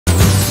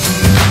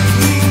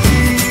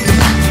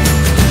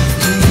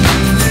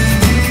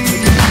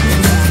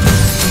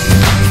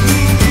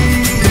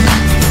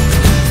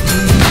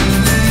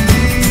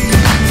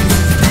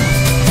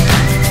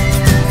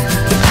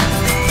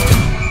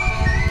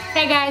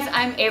guys,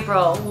 I'm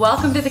April.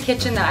 Welcome to the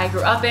kitchen that I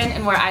grew up in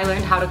and where I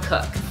learned how to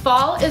cook.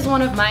 Fall is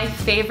one of my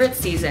favorite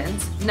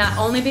seasons, not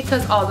only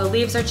because all the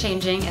leaves are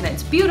changing and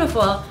it's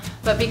beautiful,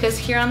 but because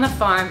here on the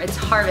farm it's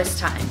harvest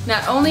time.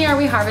 Not only are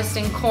we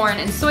harvesting corn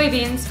and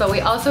soybeans, but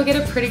we also get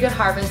a pretty good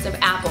harvest of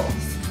apples.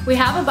 We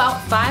have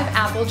about 5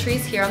 apple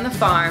trees here on the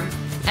farm,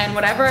 and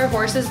whatever our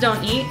horses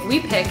don't eat, we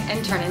pick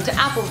and turn into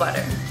apple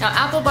butter. Now,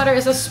 apple butter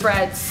is a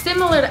spread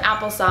similar to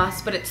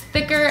applesauce, but it's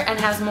thicker and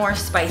has more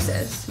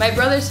spices. My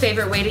brother's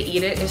favorite way to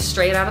eat it is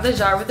straight out of the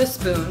jar with a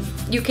spoon.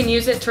 You can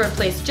use it to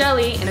replace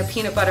jelly in a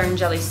peanut butter and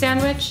jelly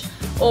sandwich,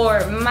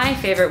 or my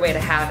favorite way to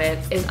have it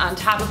is on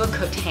top of a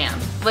cooked ham.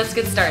 Let's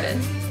get started.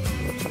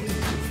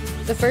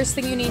 The first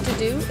thing you need to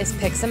do is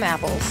pick some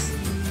apples.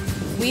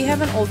 We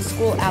have an old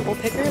school apple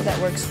picker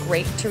that works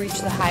great to reach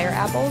the higher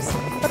apples,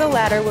 but a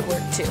ladder would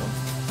work too.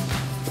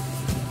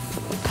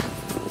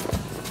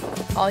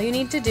 All you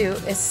need to do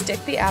is stick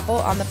the apple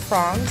on the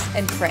prongs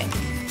and crank.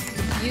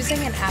 Using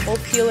an apple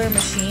peeler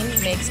machine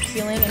makes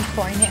peeling and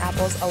coring the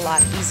apples a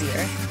lot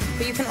easier,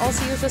 but you can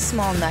also use a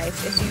small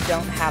knife if you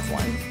don't have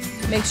one.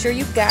 Make sure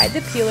you guide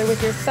the peeler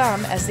with your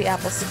thumb as the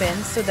apple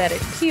spins so that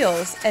it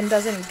peels and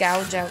doesn't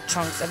gouge out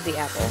chunks of the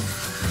apple.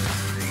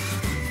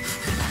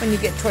 When you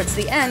get towards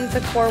the end,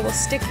 the core will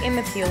stick in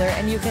the peeler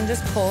and you can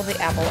just pull the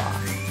apple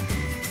off.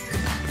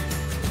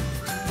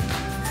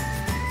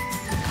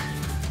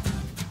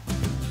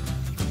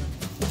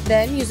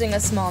 Then, using a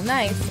small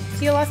knife,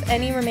 peel off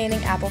any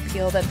remaining apple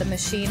peel that the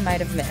machine might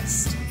have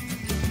missed.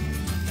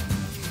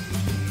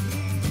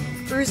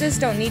 Bruises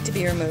don't need to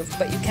be removed,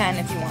 but you can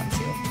if you want to.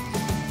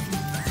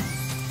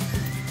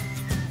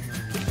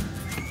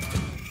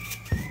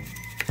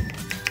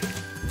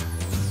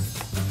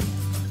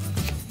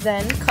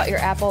 Then, cut your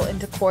apple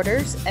into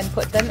quarters and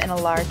put them in a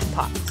large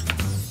pot.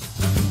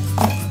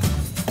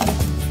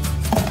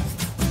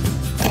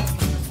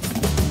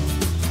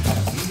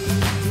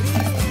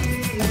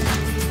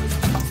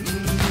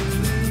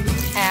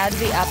 Add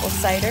the apple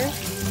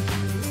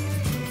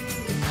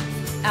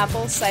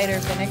cider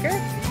vinegar,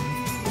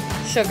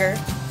 sugar,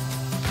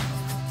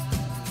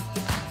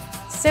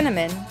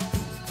 cinnamon,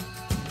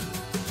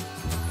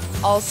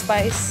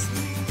 allspice,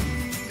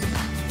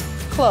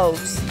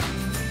 cloves,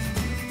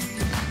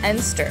 and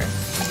stir.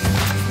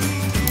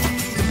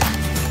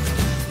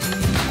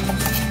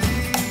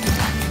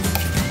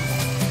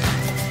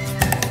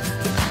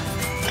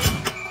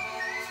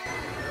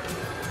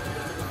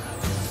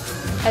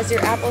 As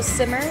your apples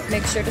simmer,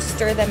 make sure to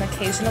stir them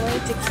occasionally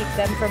to keep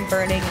them from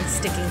burning and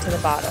sticking to the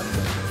bottom.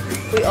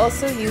 We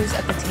also use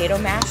a potato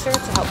masher to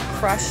help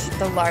crush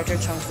the larger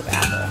chunks of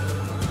apple.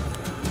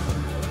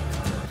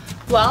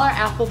 While our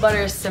apple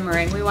butter is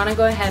simmering, we want to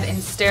go ahead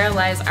and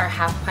sterilize our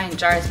half-pint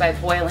jars by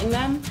boiling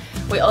them.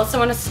 We also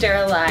want to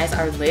sterilize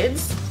our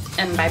lids,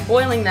 and by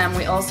boiling them,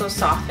 we also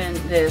soften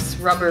this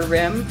rubber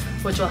rim,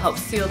 which will help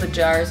seal the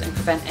jars and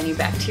prevent any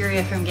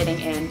bacteria from getting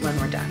in when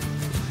we're done.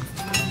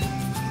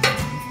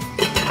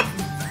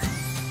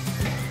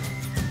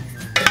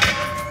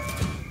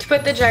 To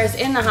put the jars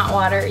in the hot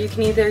water, you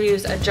can either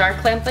use a jar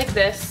clamp like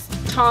this,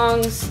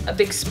 tongs, a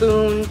big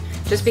spoon.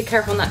 Just be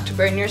careful not to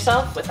burn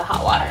yourself with the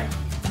hot water.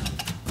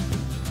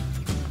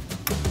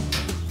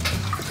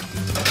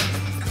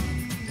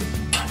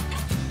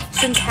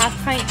 Since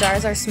half-pint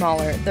jars are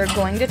smaller, they're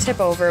going to tip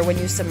over when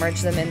you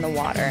submerge them in the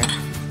water.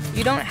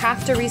 You don't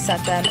have to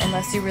reset them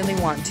unless you really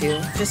want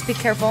to. Just be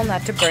careful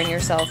not to burn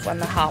yourself on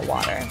the hot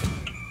water.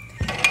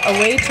 A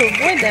way to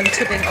avoid them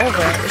tipping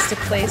over is to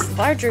place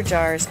larger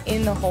jars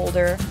in the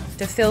holder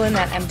to fill in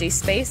that empty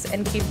space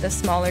and keep the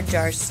smaller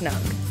jars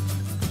snug.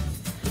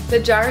 The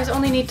jars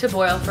only need to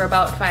boil for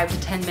about 5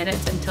 to 10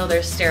 minutes until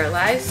they're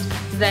sterilized.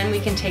 Then we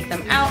can take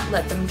them out,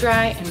 let them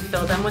dry, and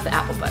fill them with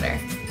apple butter.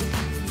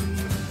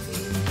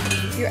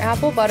 Your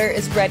apple butter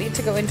is ready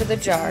to go into the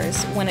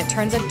jars when it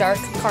turns a dark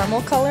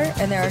caramel color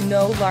and there are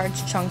no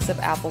large chunks of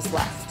apples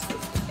left.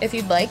 If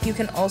you'd like, you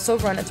can also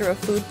run it through a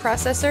food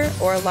processor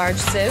or a large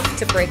sieve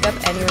to break up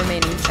any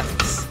remaining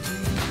chunks.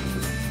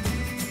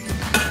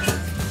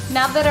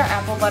 Now that our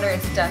apple butter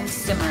is done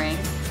simmering,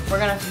 we're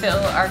going to fill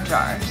our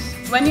jars.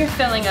 When you're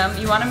filling them,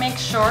 you want to make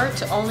sure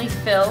to only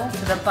fill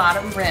to the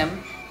bottom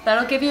rim.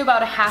 That'll give you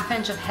about a ½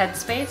 inch of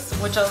headspace,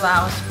 which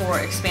allows for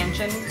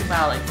expansion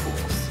while it cools.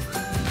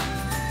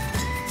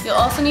 You'll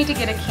also need to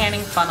get a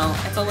canning funnel.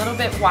 It's a little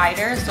bit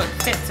wider so it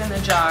fits in the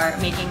jar,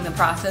 making the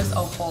process a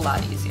whole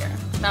lot easier.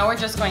 Now we're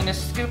just going to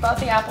scoop out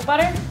the apple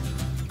butter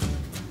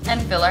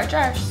and fill our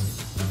jars.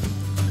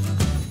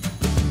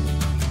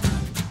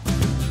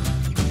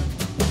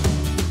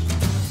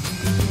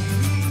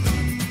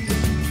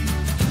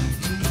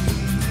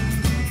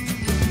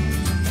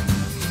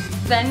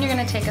 Then you're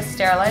going to take a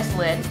sterilized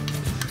lid,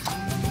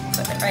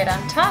 put it right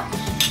on top,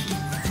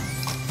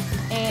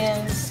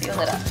 and seal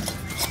it up.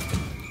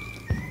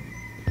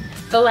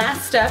 The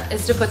last step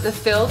is to put the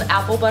filled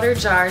apple butter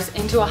jars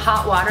into a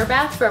hot water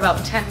bath for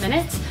about 10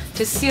 minutes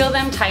to seal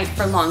them tight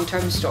for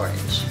long-term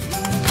storage.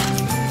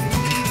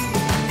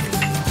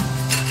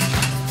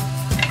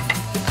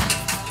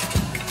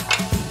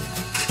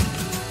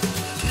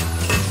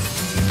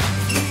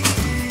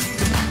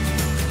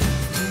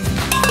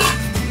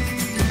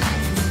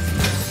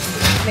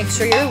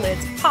 sure your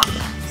lids pop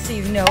so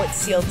you know it's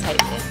sealed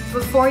tightly.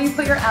 Before you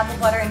put your apple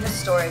butter into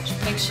storage,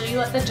 make sure you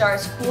let the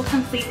jars cool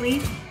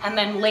completely and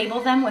then label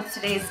them with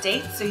today's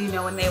date so you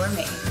know when they were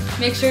made.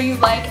 Make sure you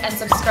like and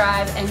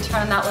subscribe and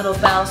turn on that little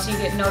bell so you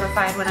get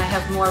notified when I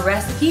have more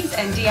recipes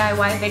and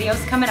DIY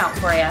videos coming out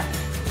for you.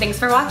 Thanks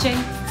for watching.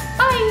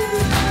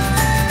 Bye!